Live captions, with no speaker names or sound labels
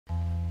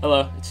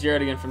Hello, it's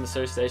Jared again from the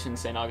service station in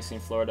St. Augustine,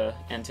 Florida,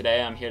 and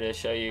today I'm here to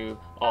show you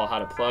all how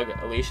to plug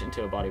a leash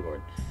into a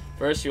bodyboard.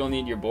 First, you'll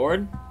need your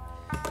board,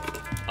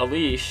 a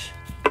leash,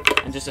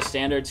 and just a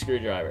standard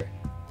screwdriver.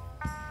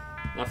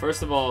 Now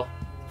first of all,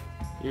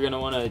 you're going to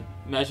want to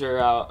measure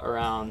out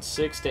around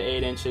 6 to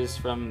 8 inches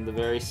from the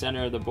very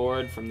center of the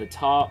board, from the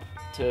top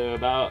to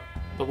about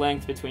the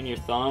length between your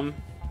thumb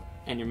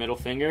and your middle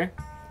finger.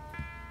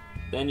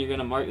 Then you're going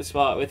to mark the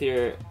spot with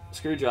your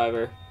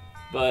screwdriver.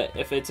 But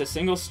if it's a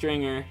single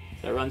stringer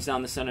that runs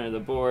down the center of the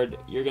board,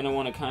 you're going to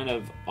want to kind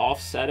of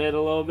offset it a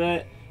little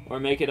bit or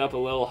make it up a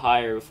little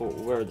higher before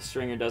where the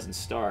stringer doesn't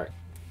start.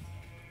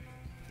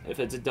 If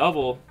it's a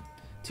double,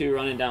 two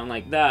running down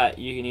like that,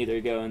 you can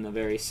either go in the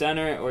very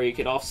center or you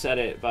could offset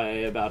it by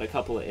about a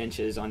couple of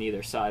inches on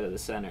either side of the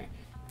center.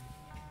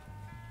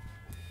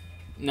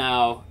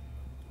 Now,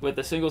 with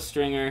a single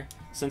stringer,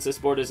 since this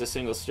board is a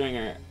single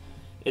stringer,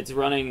 it's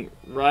running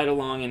right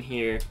along in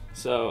here,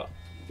 so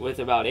with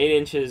about 8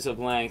 inches of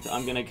length,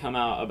 I'm going to come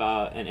out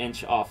about an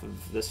inch off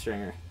of the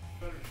stringer.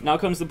 Now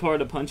comes the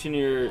part of punching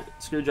your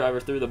screwdriver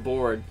through the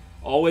board.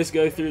 Always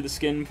go through the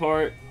skin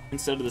part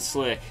instead of the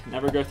slick.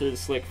 Never go through the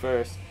slick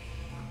first.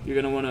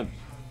 You're going to want to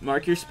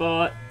mark your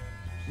spot,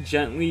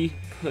 gently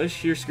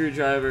push your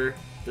screwdriver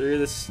through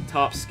this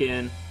top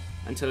skin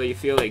until you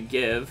feel it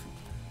give,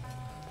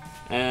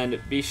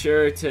 and be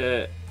sure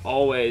to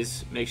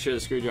always make sure the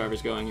screwdriver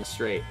is going in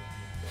straight.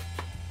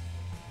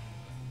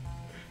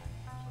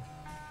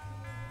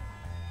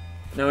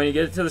 Now when you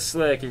get it to the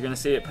slick, you're going to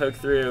see it poke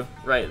through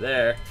right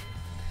there.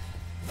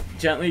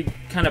 Gently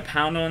kind of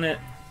pound on it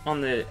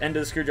on the end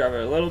of the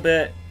screwdriver a little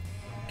bit,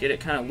 get it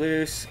kind of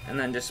loose, and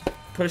then just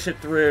push it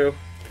through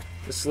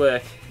the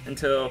slick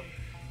until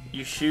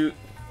you shoot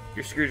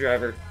your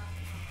screwdriver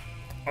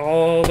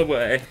all the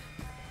way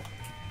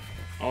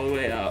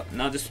out.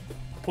 Now just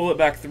pull it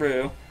back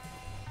through.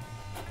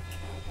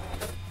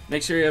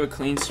 Make sure you have a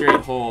clean, straight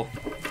hole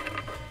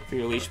for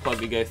your leash plug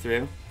to go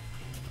through.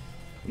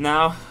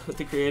 Now, with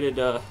the created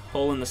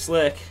hole in the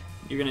slick,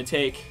 you're going to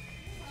take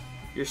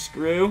your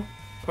screw,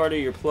 part of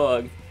your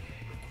plug,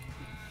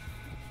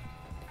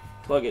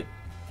 plug it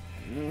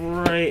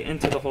right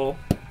into the hole,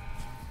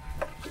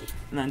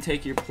 and then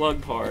take your plug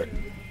part,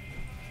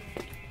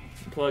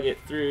 plug it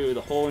through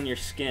the hole in your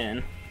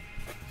skin.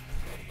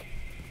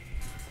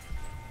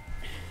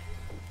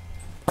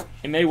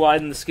 It may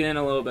widen the skin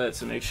a little bit,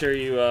 so make sure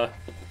you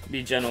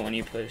be gentle when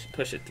you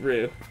push it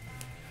through.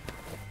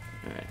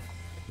 Alright.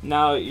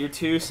 Now your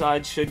two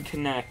sides should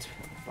connect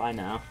by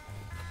now.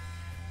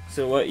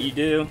 So what you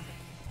do,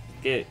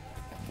 get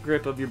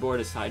grip of your board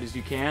as tight as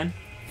you can.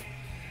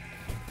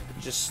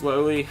 Just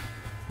slowly,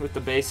 with the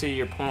base of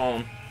your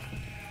palm,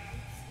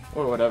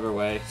 or whatever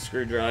way,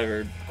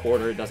 screwdriver,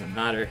 quarter, it doesn't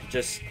matter.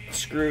 Just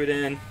screw it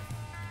in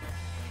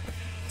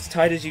as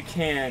tight as you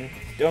can.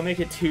 Don't make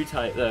it too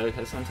tight though,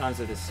 because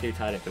sometimes if it's too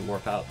tight it could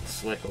warp out the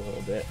slick a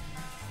little bit.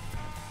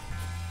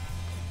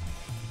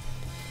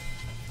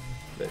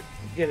 But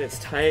get it as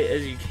tight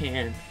as you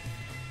can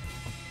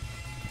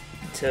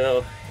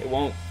until it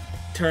won't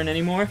turn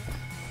anymore.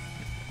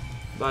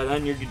 By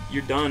then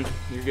you're done.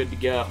 You're good to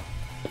go.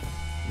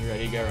 You're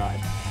ready to go ride.